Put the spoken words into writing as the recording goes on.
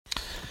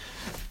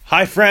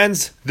Hi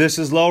friends, this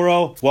is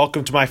Loro.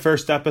 Welcome to my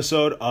first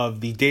episode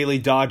of the Daily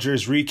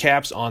Dodgers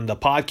recaps on the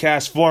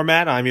podcast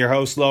format. I'm your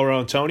host, Loro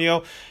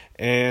Antonio,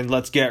 and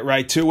let's get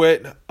right to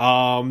it.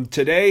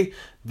 Today,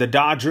 the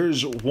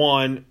Dodgers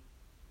won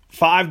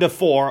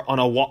 5-4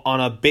 on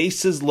a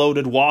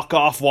bases-loaded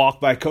walk-off walk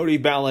by Cody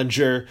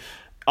Bellinger.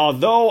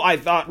 Although I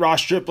thought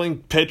Ross Stripling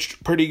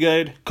pitched pretty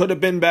good, could have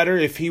been better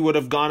if he would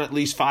have gone at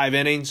least 5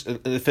 innings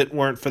if it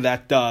weren't for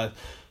that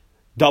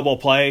double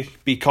play,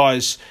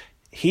 because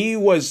he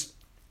was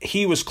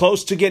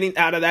close to getting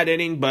out of that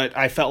inning, but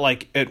I felt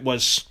like it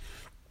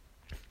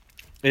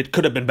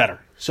could have been better.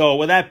 So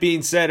with that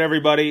being said,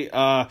 everybody,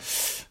 the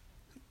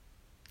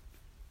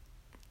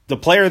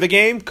player of the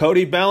game,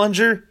 Cody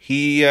Bellinger,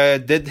 he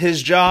did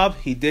his job.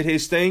 He did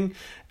his thing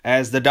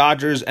as the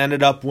Dodgers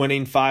ended up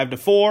winning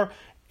 5-4,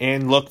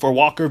 and look for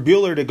Walker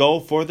Buehler to go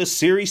for the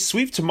series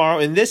sweep tomorrow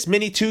in this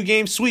mini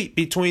 2-game sweep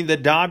between the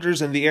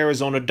Dodgers and the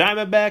Arizona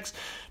Diamondbacks.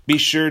 Be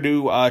sure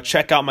to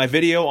check out my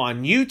video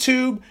on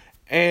YouTube,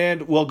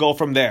 and we'll go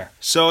from there.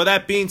 So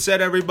that being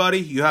said, everybody,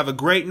 you have a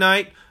great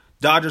night.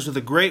 Dodgers with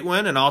a great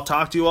win, and I'll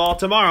talk to you all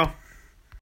tomorrow.